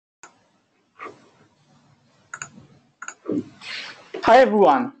Hi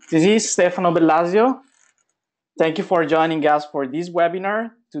everyone, this is Stefano Bellazio. Thank you for joining us for this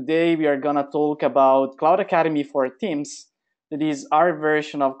webinar. Today we are going to talk about Cloud Academy for Teams. That is our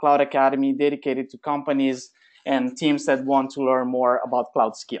version of Cloud Academy dedicated to companies and teams that want to learn more about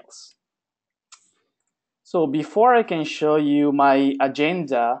cloud skills. So before I can show you my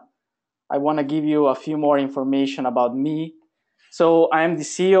agenda, I want to give you a few more information about me. So I am the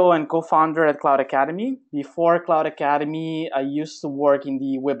CEO and co-founder at Cloud Academy. Before Cloud Academy, I used to work in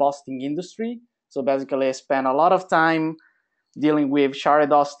the web hosting industry. So basically, I spent a lot of time dealing with shared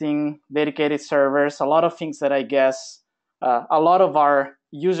hosting, dedicated servers, a lot of things that I guess a lot of our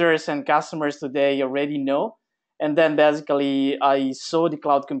users and customers today already know. And then basically, I saw the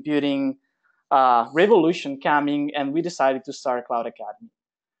cloud computing revolution coming, and we decided to start Cloud Academy.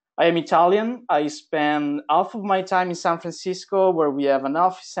 I am Italian. I spend half of my time in San Francisco, where we have an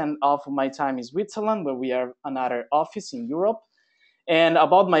office, and half of my time in Switzerland, where we have another office in Europe. And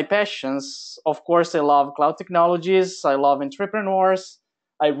about my passions, of course, I love cloud technologies. I love entrepreneurs.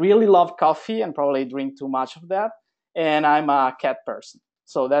 I really love coffee and probably drink too much of that. And I'm a cat person.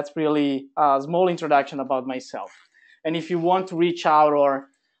 So that's really a small introduction about myself. And if you want to reach out or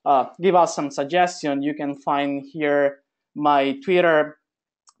give us some suggestion, you can find here my Twitter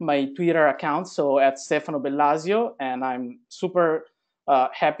account, so at Stefano Bellazio, and I'm super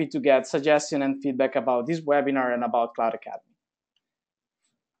happy to get suggestion and feedback about this webinar and about Cloud Academy.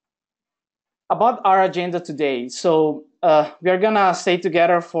 About our agenda today, so we are gonna stay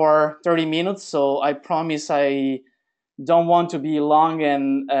together for 30 minutes, so I promise I don't want to be long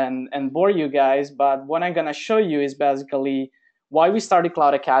and bore you guys, but what I'm gonna show you is basically why we started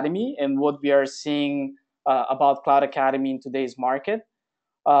Cloud Academy and what we are seeing about Cloud Academy in today's market.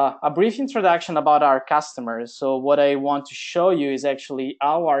 A brief introduction about our customers. So what I want to show you is actually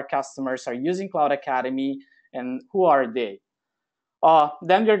how our customers are using Cloud Academy and who are they.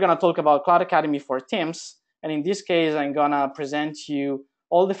 Then we're going to talk about Cloud Academy for Teams. And in this case, I'm going to present you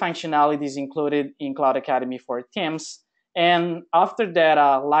all the functionalities included in Cloud Academy for Teams. And after that,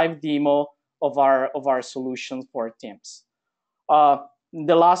 a live demo of our solution for Teams.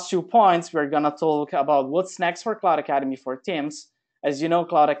 The last 2 points, we're going to talk about what's next for Cloud Academy for Teams. As you know,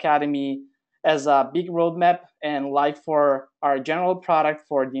 Cloud Academy has a big roadmap, and like for our general product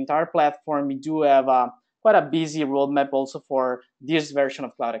for the entire platform, we do have quite a busy roadmap also for this version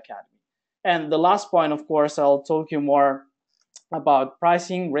of Cloud Academy. And the last point, of course, I'll talk you more about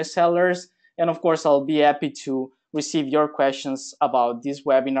pricing, resellers, and of course, I'll be happy to receive your questions about this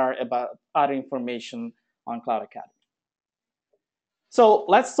webinar, about other information on Cloud Academy. So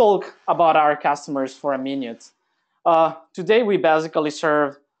let's talk about our customers for a minute. Today, we basically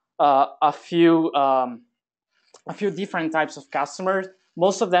serve a few different types of customers.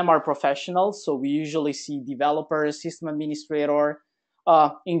 Most of them are professionals, so we usually see developers, system administrator,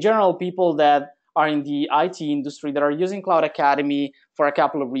 in general, people that are in the IT industry that are using Cloud Academy for a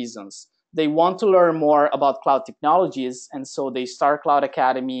couple of reasons. They want to learn more about cloud technologies, and so they start Cloud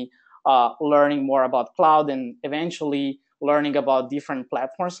Academy learning more about cloud and eventually learning about different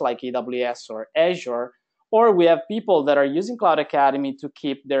platforms like AWS or Azure. Or we have people that are using Cloud Academy to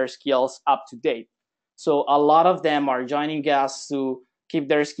keep their skills up to date. So a lot of them are joining us to keep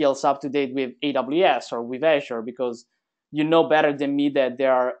their skills up to date with AWS or with Azure, because you know better than me that they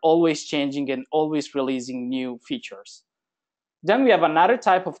are always changing and always releasing new features. Then we have another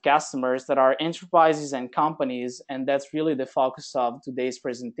type of customers that are enterprises and companies, and that's really the focus of today's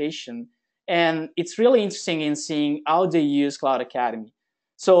presentation. And it's really interesting in seeing how they use Cloud Academy.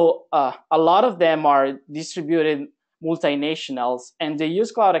 So a lot of them are distributed multinationals, and they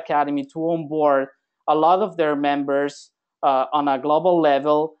use Cloud Academy to onboard a lot of their members on a global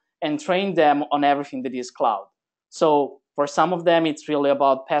level and train them on everything that is cloud. So for some of them, it's really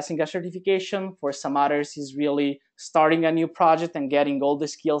about passing a certification. For some others, it's really starting a new project and getting all the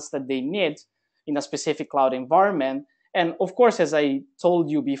skills that they need in a specific cloud environment. And of course, as I told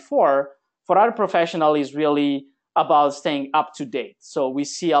you before, for our professional is really about staying up to date. So we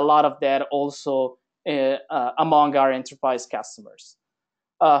see a lot of that also among our enterprise customers.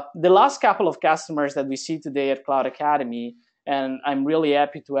 The last couple of customers that we see today at Cloud Academy, and I'm really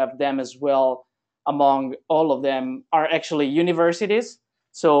happy to have them as well among all of them, are actually universities.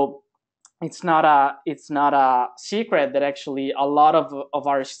 So it's not a secret that actually a lot of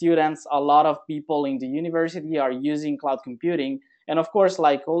our students, a lot of people in the university are using cloud computing. And of course,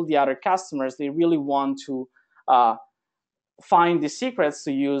 like all the other customers, they really want to find the secrets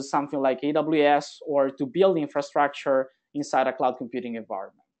to use something like AWS or to build infrastructure inside a cloud computing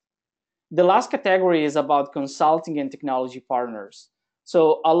environment. The last category is about consulting and technology partners.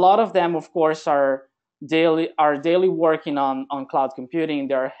 So a lot of them, of course, are are daily working on cloud computing.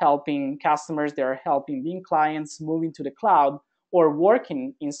 They're helping customers, they're helping being clients moving to the cloud or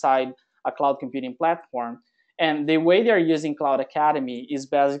working inside a cloud computing platform. And the way they're using Cloud Academy is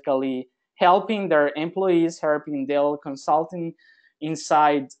basically helping their employees, helping Dell consulting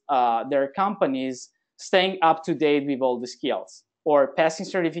inside their companies, staying up to date with all the skills or passing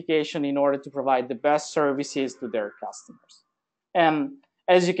certification in order to provide the best services to their customers. And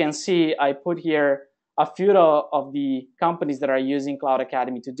as you can see, I put here a few of the companies that are using Cloud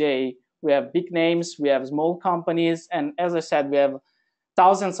Academy today. We have big names, we have small companies, and as I said, we have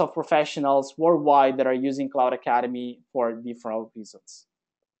thousands of professionals worldwide that are using Cloud Academy for different reasons.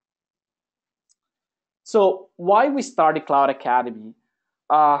 So why we started Cloud Academy?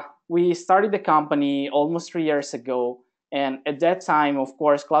 We started the company almost 3 years ago, and at that time, of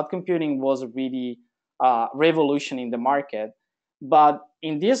course, cloud computing was a really revolution in the market. But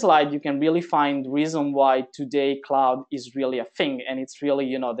in this slide, you can really find the reason why today cloud is really a thing, and it's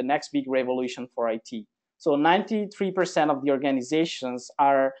really, the next big revolution for IT. So 93% of the organizations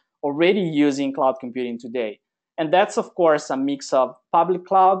are already using cloud computing today. And that's, of course, a mix of public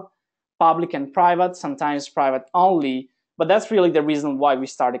cloud, public and private, sometimes private only, but that's really the reason why we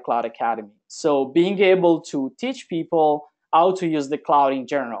started Cloud Academy. So being able to teach people how to use the cloud in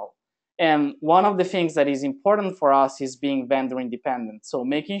general. And one of the things that is important for us is being vendor independent. So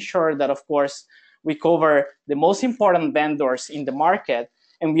making sure that, of course, we cover the most important vendors in the market,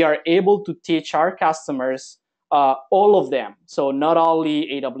 and we are able to teach our customers all of them. So not only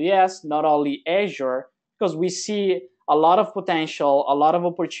AWS, not only Azure, because we see a lot of potential, a lot of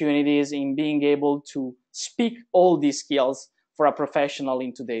opportunities in being able to speak all these skills for a professional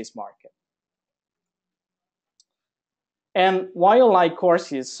in today's market. And why online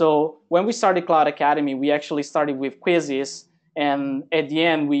courses? So when we started Cloud Academy, we actually started with quizzes, and at the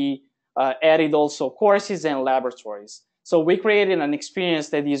end we added also courses and laboratories. So we created an experience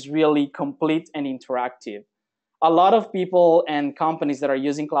that is really complete and interactive. A lot of people and companies that are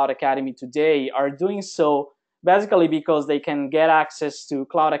using Cloud Academy today are doing so basically because they can get access to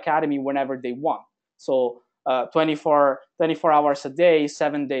Cloud Academy whenever they want. So 24 hours a day,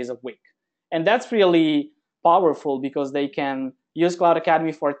 7 days a week. And that's really powerful because they can use Cloud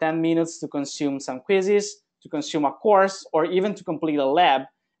Academy for 10 minutes to consume some quizzes, to consume a course, or even to complete a lab.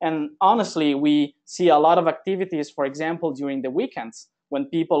 And honestly, we see a lot of activities, for example, during the weekends, when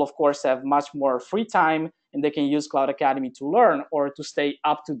people, of course, have much more free time and they can use Cloud Academy to learn or to stay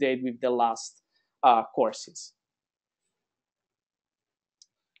up to date with the last courses.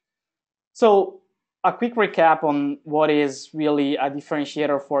 So a quick recap on what is really a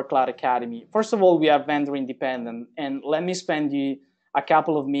differentiator for Cloud Academy. First of all, we are vendor independent, and let me spend you a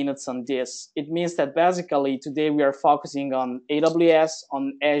couple of minutes on this. It means that basically today we are focusing on AWS,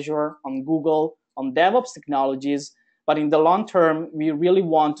 on Azure, on Google, on DevOps technologies, but in the long term, we really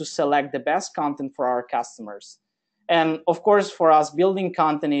want to select the best content for our customers. And of course, for us, building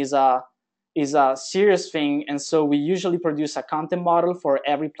content is a serious thing, and so we usually produce a content model for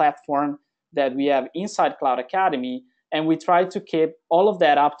every platform that we have inside Cloud Academy, and we try to keep all of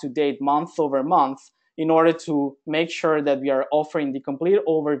that up to date month over month in order to make sure that we are offering the complete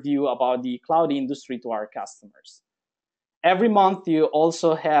overview about the cloud industry to our customers. Every month, you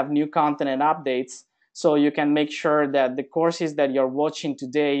also have new content and updates, so you can make sure that the courses that you're watching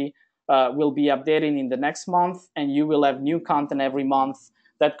today will be updated in the next month, and you will have new content every month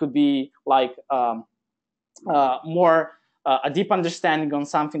that could be like more a deep understanding on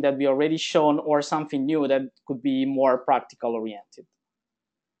something that we already shown or something new that could be more practical oriented.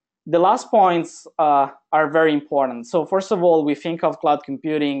 The last points are very important. So first of all, we think of cloud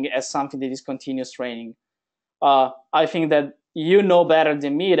computing as something that is continuous training. I think that you know better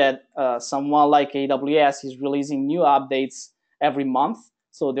than me that someone like AWS is releasing new updates every month.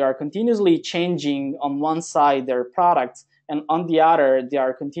 So they are continuously changing on one side their products, and on the other, they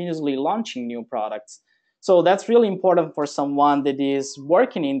are continuously launching new products. So that's really important for someone that is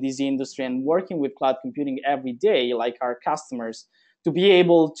working in this industry and working with cloud computing every day, like our customers, to be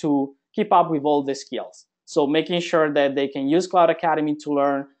able to keep up with all the skills. So making sure that they can use Cloud Academy to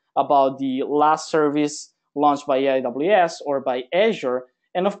learn about the last service launched by AWS or by Azure,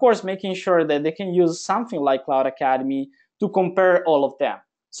 and of course, making sure that they can use something like Cloud Academy to compare all of them.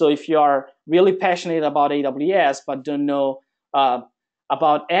 So if you are really passionate about AWS but don't know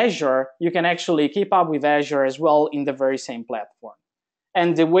about Azure, you can actually keep up with Azure as well in the very same platform.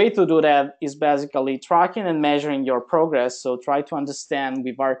 And the way to do that is basically tracking and measuring your progress. So try to understand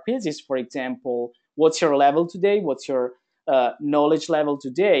with our quizzes, for example, what's your level today, what's your knowledge level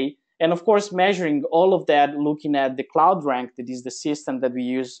today, and of course, measuring all of that, looking at the Cloud Rank, that is the system that we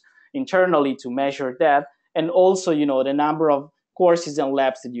use internally to measure that, and also, the number of courses and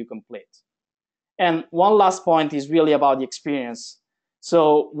labs that you complete. And one last point is really about the experience.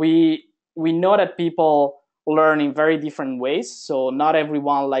 So we know that people learn in very different ways. So not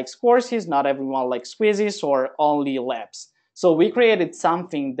everyone likes courses, not everyone likes quizzes or only labs. So we created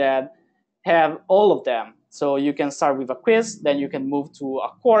something that have all of them. So you can start with a quiz, then you can move to a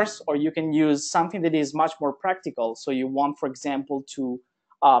course, or you can use something that is much more practical. So you want, for example, to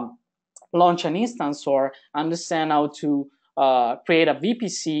launch an instance or understand how to create a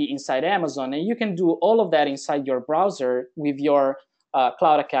VPC inside Amazon, and you can do all of that inside your browser with your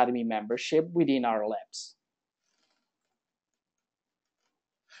Cloud Academy membership within our labs.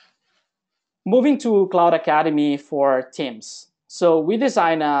 Moving to Cloud Academy for teams. So we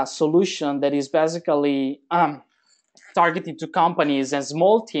designed a solution that is basically targeted to companies and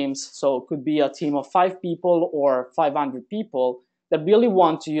small teams. So it could be a team of 5 people or 500 people that really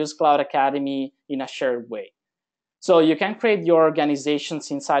want to use Cloud Academy in a shared way. So you can create your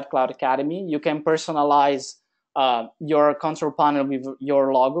organizations inside Cloud Academy. You can personalize your control panel with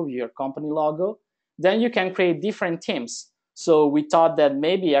your logo, your company logo. Then you can create different teams. So we thought that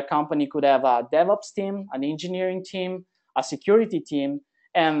maybe a company could have a DevOps team, an engineering team, a security team,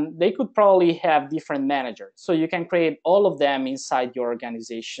 and they could probably have different managers. So you can create all of them inside your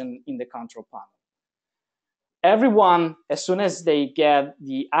organization in the control panel. Everyone, as soon as they get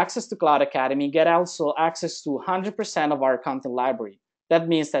the access to Cloud Academy, get also access to 100% of our content library. That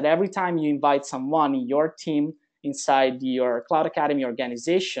means that every time you invite someone in your team inside your Cloud Academy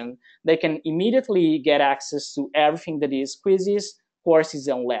organization, they can immediately get access to everything that is quizzes, courses,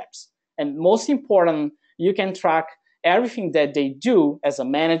 and labs. And most important, you can track everything that they do as a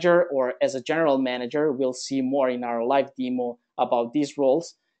manager or as a general manager. We'll see more in our live demo about these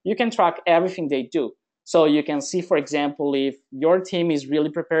roles. You can track everything they do. So you can see, for example, if your team is really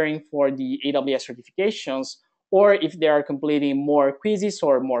preparing for the AWS certifications, or if they are completing more quizzes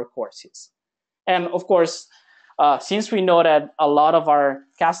or more courses. And of course, since we know that a lot of our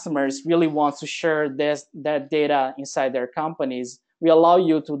customers really want to share that data inside their companies, we allow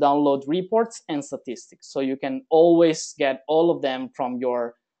you to download reports and statistics. So you can always get all of them from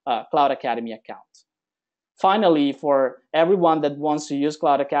your Cloud Academy account. Finally, for everyone that wants to use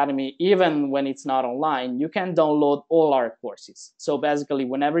Cloud Academy, even when it's not online, you can download all our courses. So basically,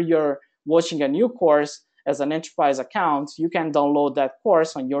 whenever you're watching a new course as an enterprise account, you can download that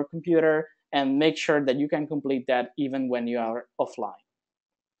course on your computer and make sure that you can complete that even when you are offline.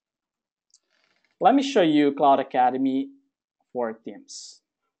 Let me show you Cloud Academy for teams.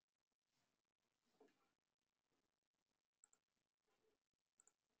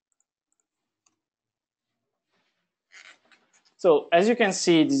 So as you can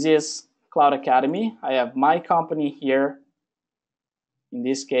see, this is Cloud Academy. I have my company here. In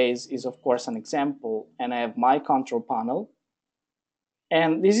this case is, of course, an example, and I have my control panel.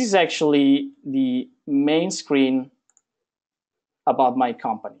 And this is actually the main screen about my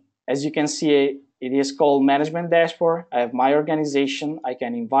company. As you can see, it is called Management Dashboard. I have my organization. I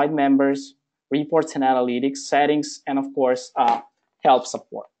can invite members, reports and analytics, settings, and of course, help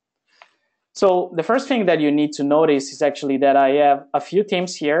support. So the first thing that you need to notice is actually that I have a few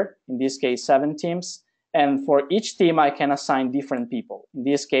teams here, in this case, 7 teams. And for each team, I can assign different people. In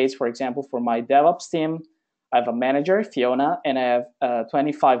this case, for example, for my DevOps team, I have a manager, Fiona, and I have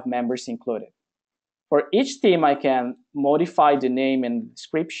 25 members included. For each team, I can modify the name and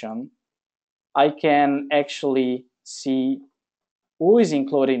description. I can actually see who is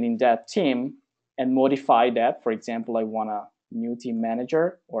included in that team and modify that. For example, I want a new team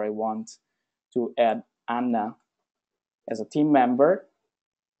manager, or I want to add Anna as a team member.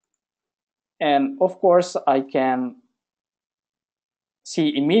 And of course, I can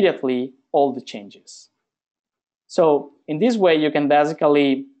see immediately all the changes. So in this way, you can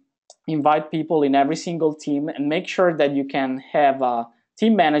basically invite people in every single team and make sure that you can have a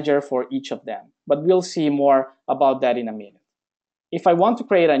team manager for each of them. But we'll see more about that in a minute. If I want to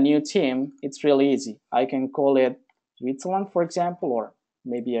create a new team, it's really easy. I can call it Switzerland, for example, or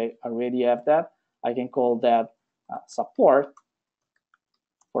maybe I already have that. I can call that support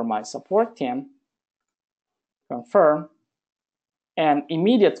for my support team, confirm, and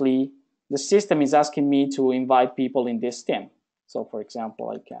immediately the system is asking me to invite people in this team. So for example,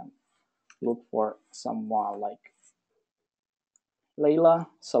 I can look for someone like Layla,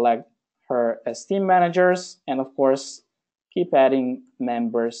 select her as team managers, and of course, keep adding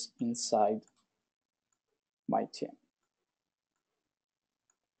members inside my team.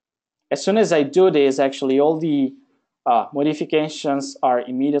 As soon as I do this, actually all the modifications are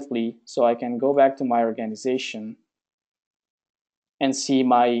immediately, so I can go back to my organization and see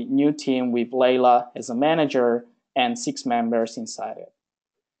my new team with Layla as a manager and 6 members inside it.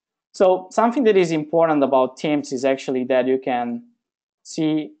 So something that is important about teams is actually that you can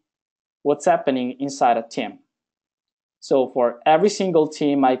see what's happening inside a team. So for every single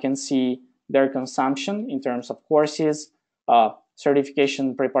team, I can see their consumption in terms of courses,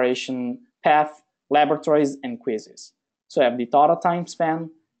 certification preparation path, laboratories, and quizzes. So I have the total time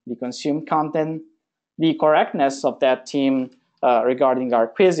spent, the consumed content, the correctness of that team regarding our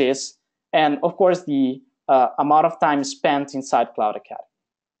quizzes, and of course the amount of time spent inside Cloud Academy.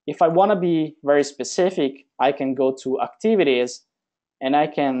 If I want to be very specific, I can go to activities and I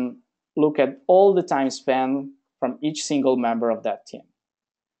can look at all the time spent from each single member of that team.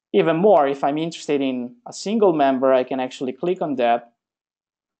 Even more, if I'm interested in a single member, I can actually click on that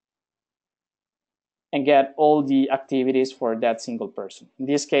and get all the activities for that single person. In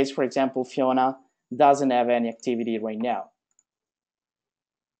this case, for example, Fiona doesn't have any activity right now.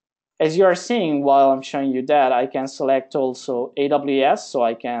 As you are seeing while I'm showing you that, I can select also AWS, so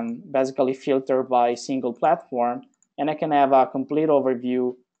I can basically filter by single platform, and I can have a complete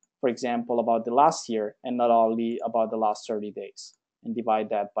overview, for example, about the last year and not only about the last 30 days, and divide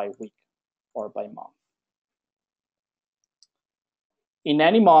that by week or by month. In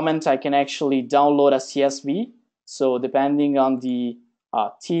any moment, I can actually download a CSV. So depending on the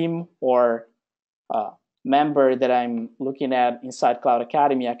team or member that I'm looking at inside Cloud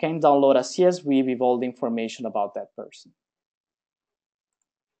Academy, I can download a CSV with all the information about that person.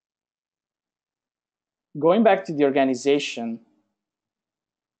 Going back to the organization,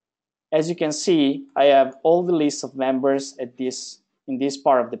 as you can see, I have all the lists of members in this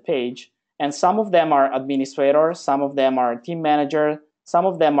part of the page, and some of them are administrators, some of them are team manager, some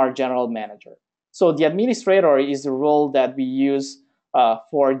of them are general manager. So the administrator is the role that we use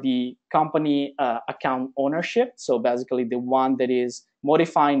for the company account ownership. So basically the one that is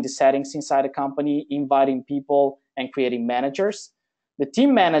modifying the settings inside the company, inviting people, and creating managers. The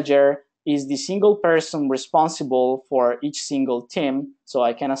team manager is the single person responsible for each single team. So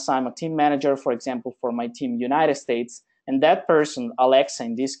I can assign a team manager, for example, for my team United States, and that person, Alexa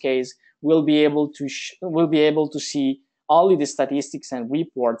in this case, will be able to see only the statistics and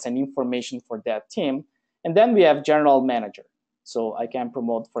reports and information for that team. And then we have general manager. So I can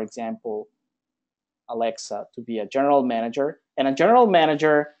promote, for example, Alexa to be a general manager. And a general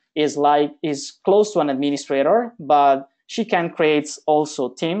manager is close to an administrator, but she can create also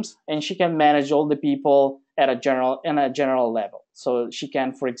teams and she can manage all the people at a general level. So she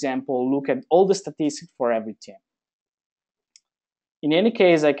can, for example, look at all the statistics for every team. In any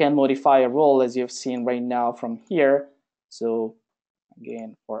case, I can modify a role as you've seen right now from here. So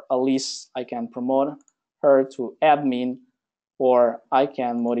again, for Alice, I can promote her to admin, or I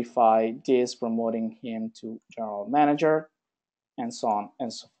can modify this, promoting him to general manager, and so on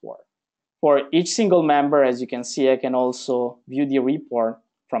and so forth. For each single member, as you can see, I can also view the report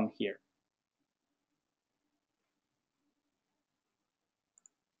from here.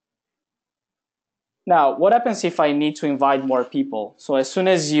 Now, what happens if I need to invite more people? So as soon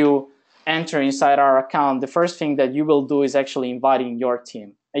as you enter inside our account, the first thing that you will do is actually inviting your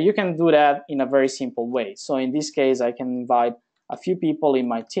team. And you can do that in a very simple way. So in this case, I can invite a few people in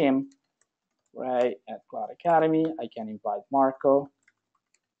my team, right, at Cloud Academy. I can invite Marco.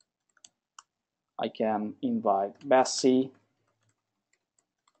 I can invite Bessie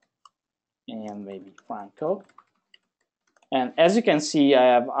and maybe Franco. And as you can see, I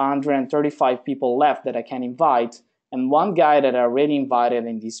have 135 people left that I can invite, and one guy that I already invited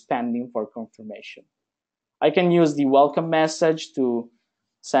and is pending for confirmation. I can use the welcome message to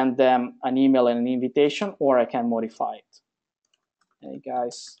send them an email and an invitation, or I can modify it. Hey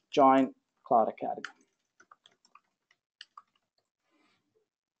guys, join Cloud Academy.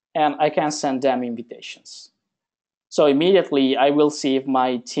 And I can send them invitations. So immediately I will see if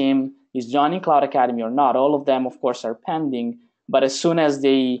my team is joining Cloud Academy or not. All of them, of course, are pending, but as soon as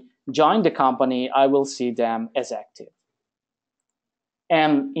they join the company, I will see them as active.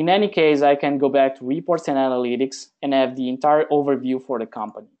 And in any case, I can go back to reports and analytics and have the entire overview for the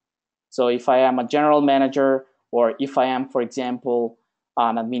company. So if I am a general manager, or if I am, for example,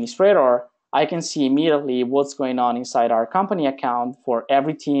 an administrator, I can see immediately what's going on inside our company account for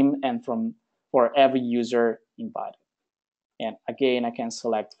every team and for every user invited. And again, I can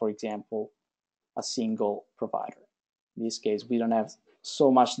select, for example, a single provider. In this case, we don't have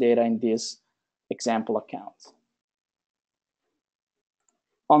so much data in this example account.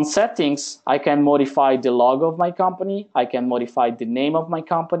 On settings, I can modify the logo of my company, I can modify the name of my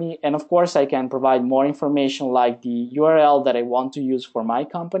company, and of course, I can provide more information like the URL that I want to use for my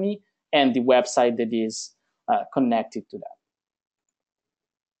company and the website that is connected to that.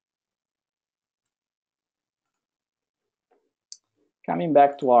 Coming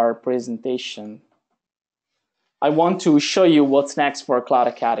back to our presentation, I want to show you what's next for Cloud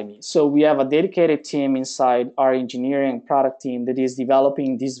Academy. So we have a dedicated team inside our engineering and product team that is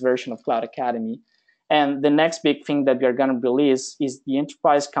developing this version of Cloud Academy. And the next big thing that we are going to release is the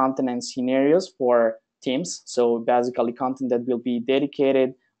enterprise content and scenarios for teams. So basically content that will be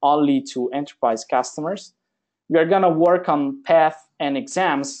dedicated only to enterprise customers. We are going to work on path and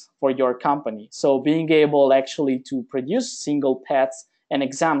exams for your company. So being able actually to produce single paths and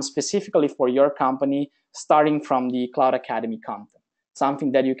exams specifically for your company, starting from the Cloud Academy content.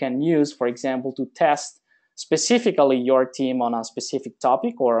 Something that you can use, for example, to test specifically your team on a specific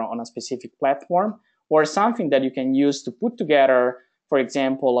topic or on a specific platform, or something that you can use to put together, for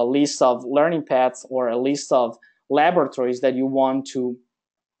example, a list of learning paths or a list of laboratories that you want to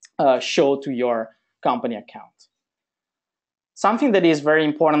show to your company account. Something that is very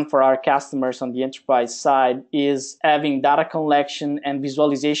important for our customers on the enterprise side is having data collection and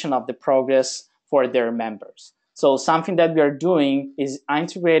visualization of the progress for their members. So something that we are doing is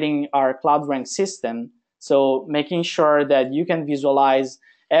integrating our CloudRank system, so making sure that you can visualize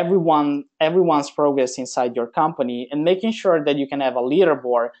everyone's progress inside your company, and making sure that you can have a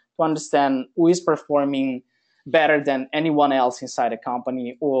leaderboard to understand who is performing better than anyone else inside a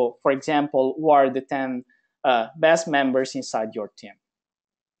company, or, for example, who are the 10 best members inside your team.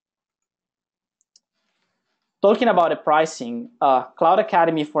 Talking about the pricing, Cloud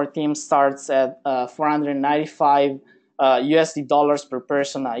Academy for Teams starts at 495 USD dollars per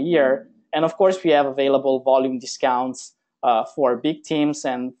person a year. And of course, we have available volume discounts for big teams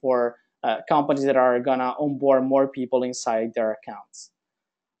and for companies that are gonna onboard more people inside their accounts.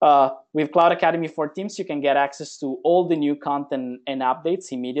 With Cloud Academy for Teams, you can get access to all the new content and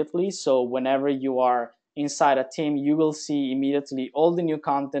updates immediately. So whenever you are inside a team, you will see immediately all the new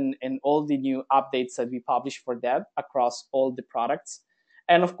content and all the new updates that we publish for that across all the products.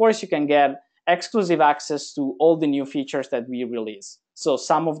 And of course, you can get exclusive access to all the new features that we release. So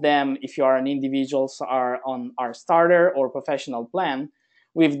some of them, if you are an individual, are on our starter or professional plan.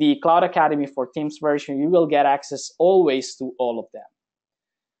 With the Cloud Academy for Teams version, you will get access always to all of them.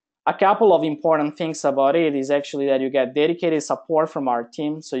 A couple of important things about it is actually that you get dedicated support from our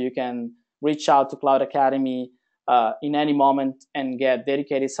team, so you can reach out to Cloud Academy in any moment and get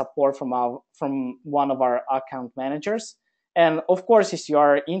dedicated support from one of our account managers. And of course, if you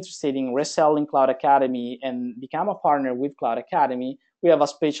are interested in reselling Cloud Academy and become a partner with Cloud Academy, we have a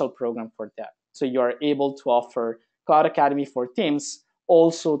special program for that. So you are able to offer Cloud Academy for Teams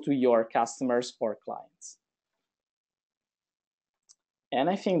also to your customers or clients. And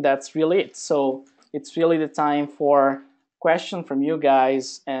I think that's really it. So it's really the time for question from you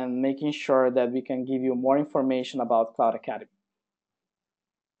guys and making sure that we can give you more information about Cloud Academy.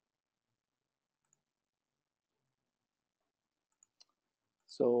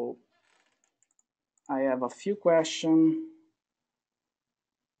 So I have a few questions.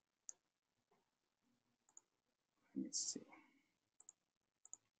 Let me see.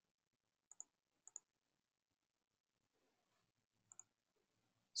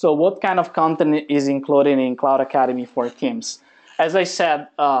 So what kind of content is included in Cloud Academy for Teams? As I said,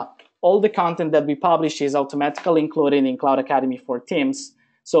 all the content that we publish is automatically included in Cloud Academy for Teams.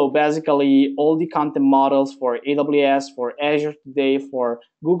 So basically, all the content models for AWS, for Azure today, for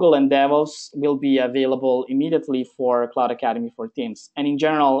Google and DevOps will be available immediately for Cloud Academy for Teams. And in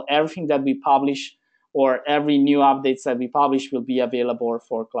general, everything that we publish or every new updates that we publish will be available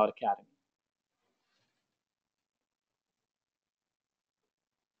for Cloud Academy.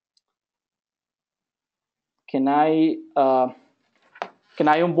 Can I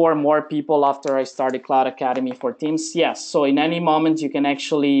onboard more people after I start the Cloud Academy for Teams? Yes. So in any moment, you can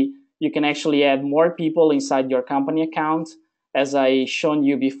actually add more people inside your company account. As I shown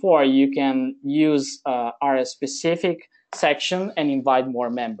you before, you can use our specific section and invite more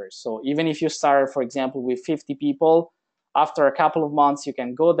members. So even if you start, for example, with 50 people, after a couple of months, you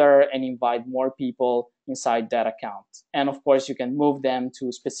can go there and invite more people inside that account. And of course, you can move them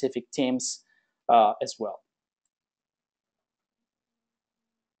to specific teams as well.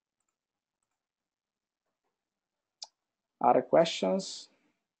 Other questions?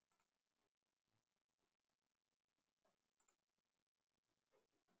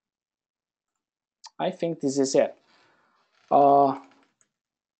 I think this is it.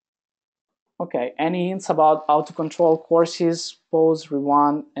 Okay, any hints about how to control courses, pause,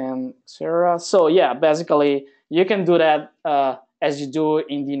 rewind, and etc.? So yeah, basically you can do that as you do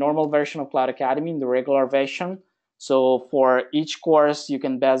in the normal version of Cloud Academy, in the regular version. So for each course, you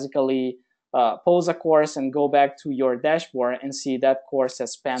can basically pause a course and go back to your dashboard and see that course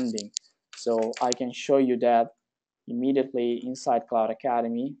as pending. So I can show you that immediately inside Cloud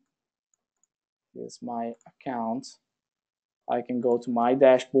Academy. This is my account. I can go to my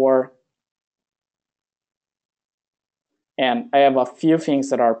dashboard. And I have a few things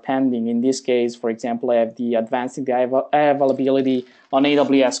that are pending. In this case, for example, I have the advancing the availability on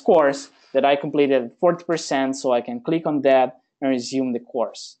AWS course that I completed at 40%, so I can click on that and resume the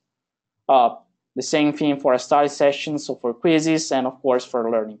course. The same thing for a study session, so for quizzes, and of course for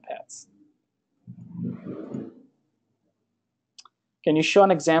learning paths. Can you show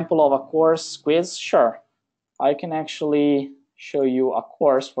an example of a course quiz? Sure. I can actually show you a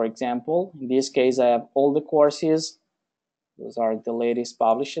course, for example. In this case, I have all the courses. Those are the latest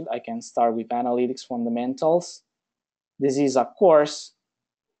published. I can start with Analytics Fundamentals. This is a course.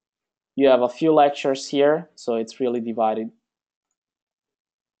 You have a few lectures here, so it's really divided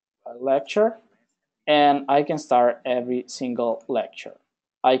by lecture. And I can start every single lecture.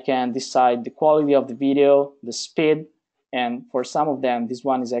 I can decide the quality of the video, the speed, and for some of them, this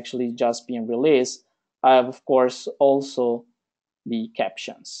one is actually just being released. I have, of course, also the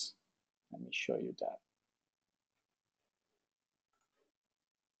captions. Let me show you that.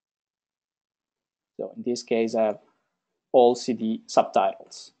 So in this case, I have all CD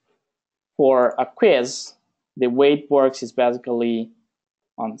subtitles. For a quiz, the way it works is basically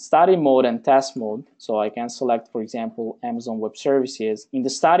on study mode and test mode. So I can select, for example, Amazon Web Services. In the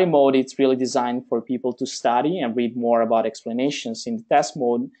study mode, it's really designed for people to study and read more about explanations. In the test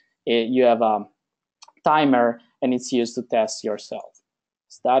mode, you have a timer and it's used to test yourself.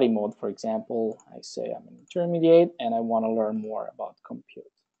 Study mode, for example, I say I'm an intermediate and I want to learn more about compute.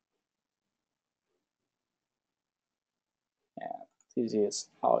 And this is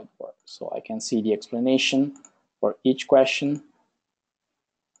how it works. So I can see the explanation for each question.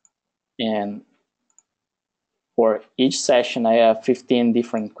 And for each session, I have 15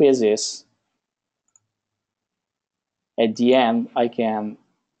 different quizzes. At the end, I can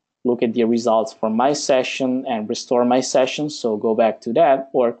look at the results for my session and restore my session, so go back to that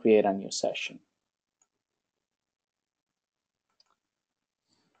or create a new session.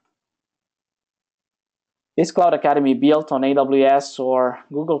 Is Cloud Academy built on AWS or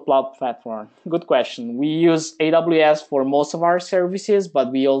Google Cloud Platform? Good question. We use AWS for most of our services,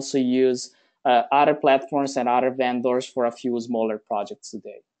 but we also use other platforms and other vendors for a few smaller projects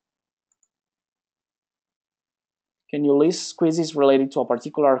today. Can you list quizzes related to a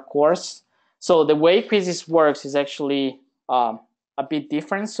particular course? So the way quizzes works is actually a bit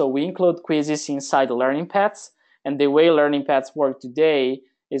different. So we include quizzes inside the learning paths, and the way learning paths work today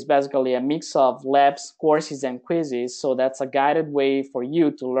is basically a mix of labs, courses, and quizzes. So that's a guided way for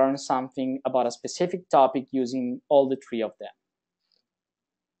you to learn something about a specific topic using all the three of them.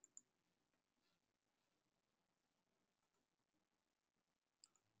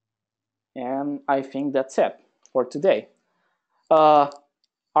 And I think that's it for today. Our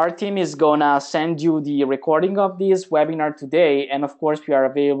team is gonna send you the recording of this webinar today. And of course, we are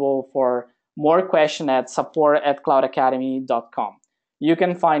available for more questions at support@cloudacademy.com. You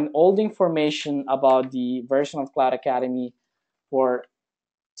can find all the information about the version of Cloud Academy for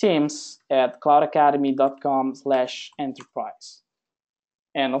Teams at cloudacademy.com/enterprise.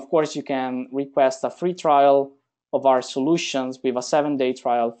 And of course, you can request a free trial of our solutions with a 7-day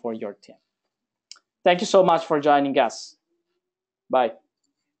trial for your team. Thank you so much for joining us. Bye.